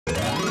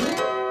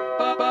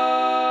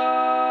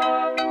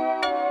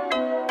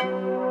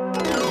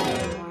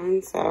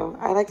morning. So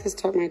I like to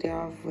start my day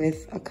off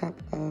with a cup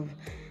of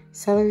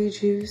celery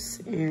juice,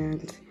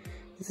 and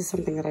this is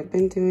something that I've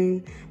been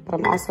doing, but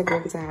I'm also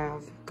going to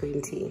have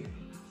green tea.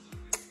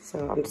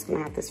 So I'm just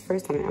gonna have this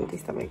first on an empty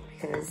stomach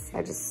because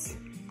I just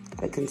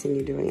gotta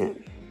continue doing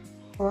it.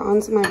 We're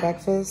on to my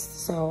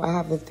breakfast. So I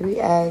have the 3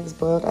 eggs,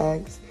 boiled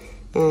eggs,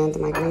 and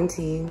my green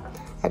tea.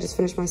 I just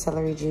finished my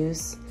celery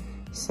juice.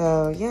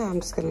 So yeah, I'm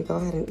just gonna go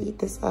ahead and eat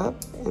this up,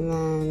 and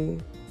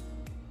then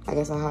I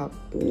guess I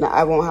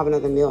won't have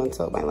another meal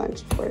until my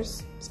lunch, of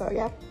course. So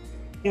yeah.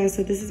 Yeah,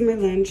 so this is my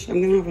lunch. I'm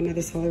gonna have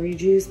another celery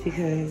juice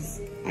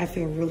because I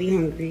feel really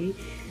hungry.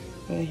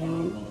 But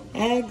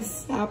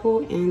eggs, apple,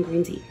 and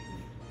green tea.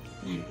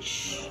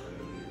 Lunch.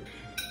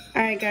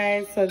 All right,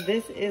 guys, so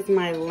this is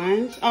my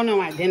lunch. Oh no,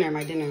 my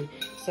dinner.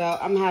 So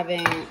I'm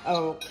having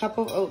a cup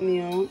of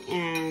oatmeal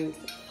and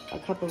a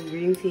cup of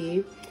green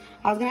tea.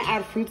 I was gonna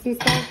add fruits and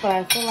stuff, but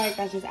I feel like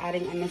that's just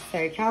adding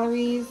unnecessary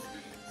calories,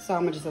 so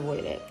I'm gonna just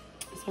avoid it.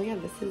 So yeah,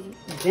 this is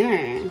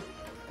dinner.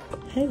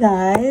 Hey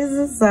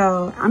guys,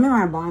 so I'm in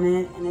my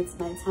bonnet and it's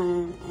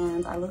nighttime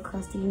and I look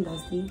crusty and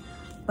dusty,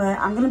 but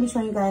I'm gonna be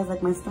showing you guys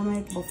like my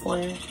stomach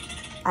before,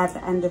 at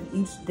the end of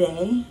each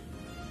day.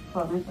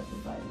 Hold on, let me put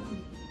this light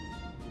on.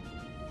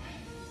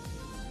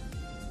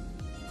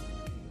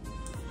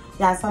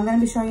 Yeah, so I'm gonna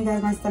be showing you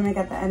guys my stomach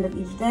at the end of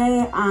each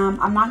day.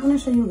 I'm not gonna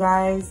show you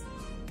guys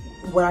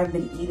what I've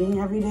been eating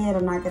every day, and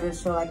I'm not gonna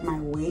show like my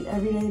weight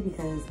every day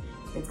because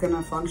it's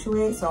gonna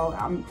fluctuate. So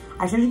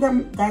I showed you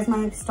guys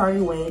my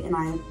starting weight, and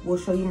I will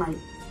show you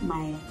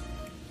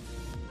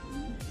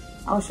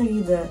I'll show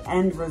you the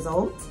end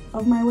result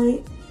of my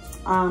weight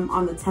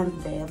on the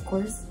 10th day, of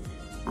course.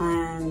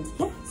 And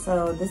yeah,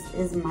 so this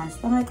is my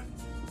stomach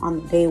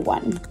on day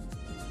 1.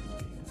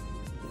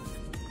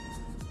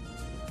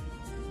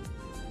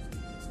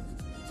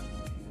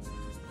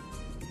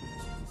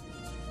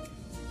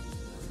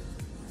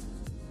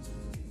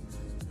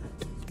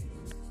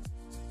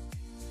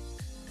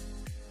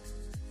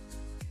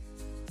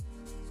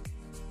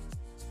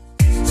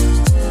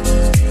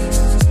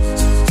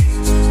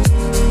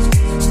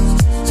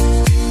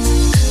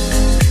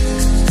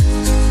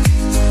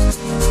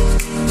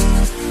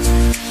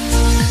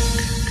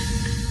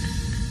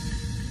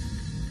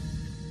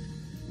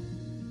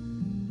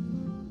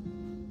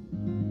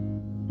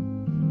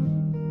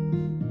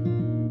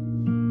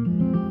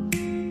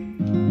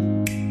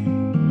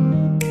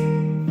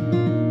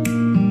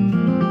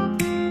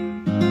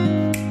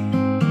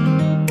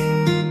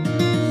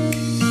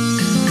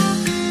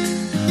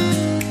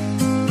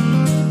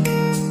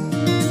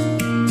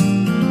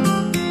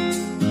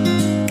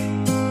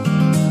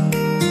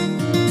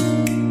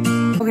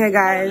 Okay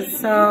guys,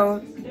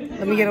 so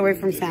let me get away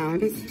from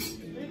sounds.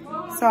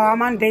 So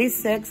I'm on day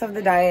 6 of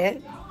the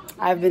diet.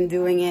 I've been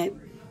doing it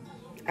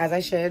as I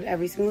should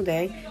every single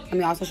day. Let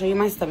me also show you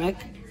my stomach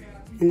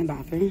in the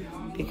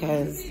bathroom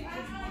because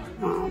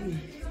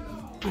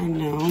I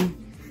know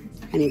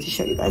I need to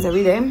show you guys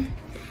every day.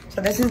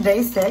 So this is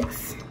day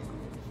 6.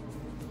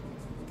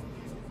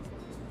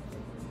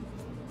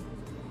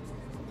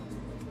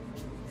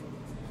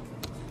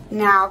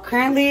 Now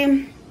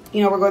currently,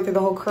 you know, we're going through the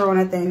whole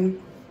Corona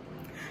thing.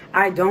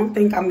 I don't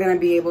think I'm gonna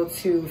be able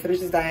to finish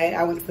this diet.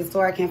 I went to the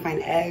store, I can't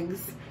find eggs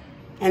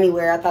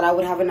anywhere. I thought I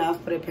would have enough,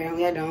 but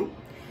apparently I don't.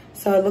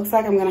 So it looks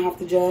like I'm gonna have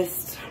to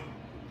just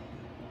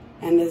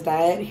end this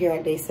diet here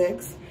at day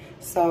 6.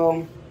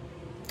 So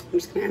I'm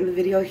just gonna end the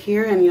video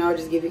here and, you know,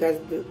 just give you guys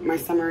my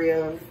summary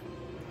of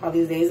all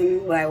these days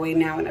and what I weigh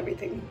now and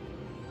everything.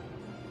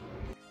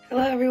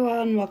 Hello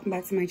everyone, welcome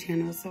back to my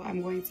channel. So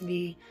I'm going to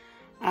be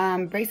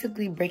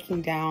basically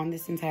breaking down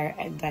this entire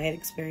egg diet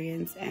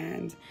experience,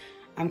 and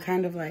I'm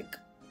kind of like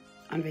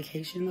on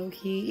vacation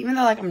low-key, even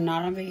though like I'm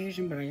not on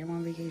vacation, but I am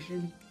on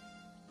vacation.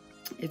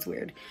 It's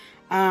weird.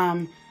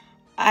 I'm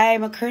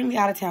currently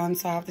out of town,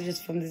 so I have to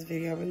just film this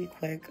video really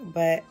quick,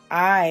 but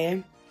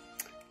I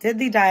did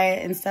the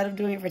diet. Instead of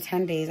doing it for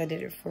 10 days, I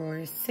did it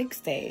for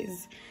 6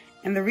 days.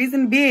 And the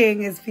reason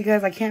being is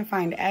because I can't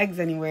find eggs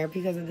anywhere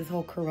because of this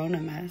whole Corona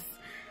mess.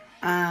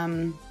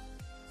 And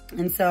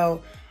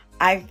so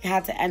I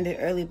had to end it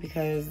early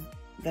because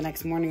the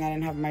next morning I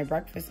didn't have my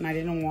breakfast and I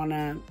didn't want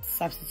to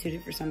substitute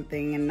it for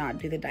something and not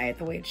do the diet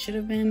the way it should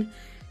have been.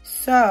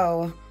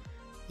 So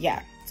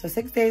yeah, so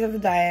 6 days of the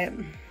diet.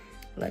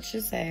 Let's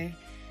just say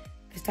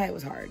this diet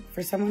was hard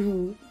for someone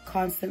who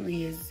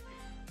constantly is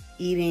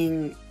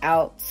eating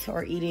out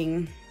or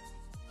eating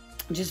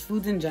just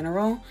foods in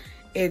general.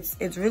 It's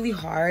really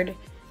hard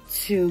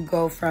to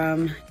go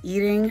from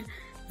eating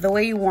the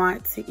way you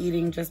want to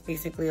eating just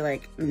basically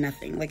like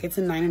nothing. Like it's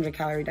a 900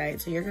 calorie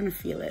diet, so you're gonna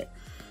feel it.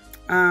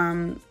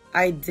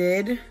 I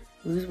did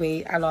lose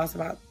weight. I lost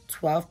about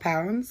 12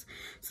 pounds.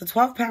 So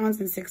 12 pounds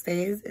in 6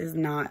 days is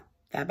not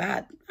that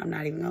bad. I'm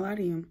not even gonna lie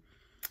to you.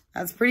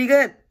 That's pretty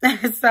good.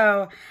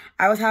 So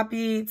I was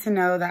happy to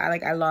know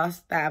that I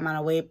lost that amount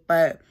of weight,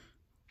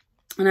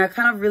 and I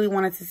kind of really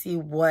wanted to see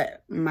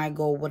what my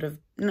goal would have,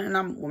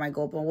 not what my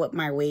goal, but what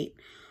my weight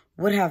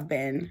would have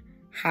been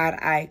had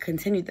I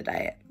continued the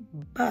diet.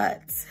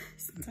 But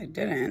since I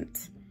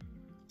didn't,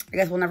 I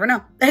guess we'll never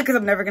know because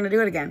I'm never going to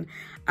do it again.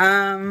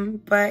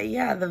 But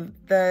yeah,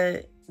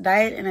 the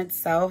diet in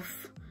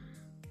itself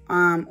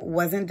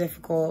wasn't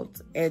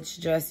difficult. It's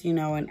just, you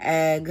know, an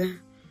egg,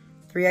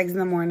 3 eggs in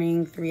the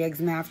morning, 3 eggs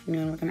in the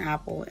afternoon with an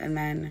apple, and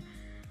then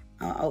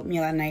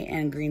oatmeal at night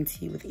and green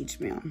tea with each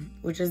meal,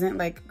 which isn't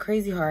like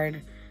crazy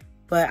hard,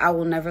 but I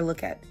will never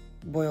look at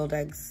boiled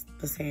eggs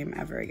the same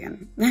ever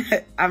again.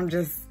 I'm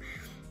just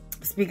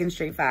speaking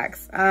straight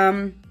facts.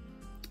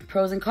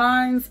 Pros and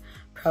cons.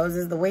 Pros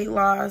is the weight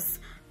loss.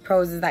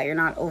 Pros is that you're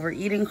not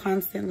overeating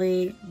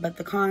constantly, but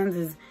the cons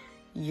is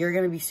you're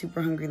gonna be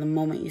super hungry the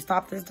moment you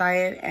stop this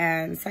diet.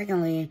 And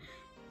secondly,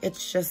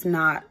 it's just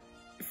not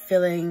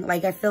filling.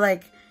 Like, I feel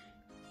like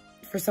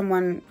for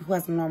someone who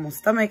has a normal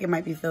stomach, it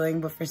might be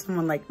filling, but for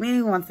someone like me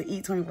who wants to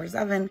eat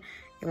 24/7,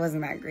 it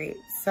wasn't that great.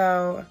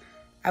 So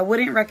I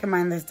wouldn't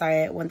recommend this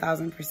diet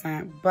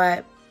 1000%,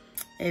 but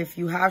if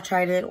you have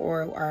tried it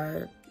or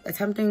are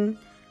attempting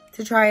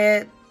to try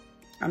it,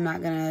 I'm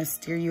not gonna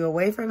steer you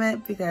away from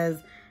it because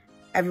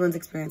everyone's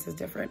experience is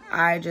different.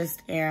 I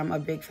just am a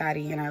big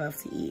fatty and I love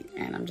to eat,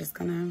 and I'm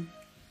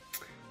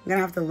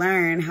gonna have to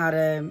learn how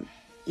to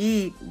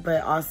eat,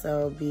 but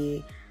also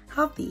be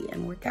healthy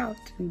and work out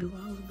and do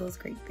all of those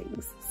great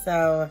things.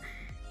 So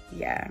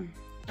yeah,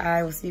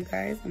 I will see you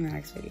guys in the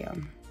next video.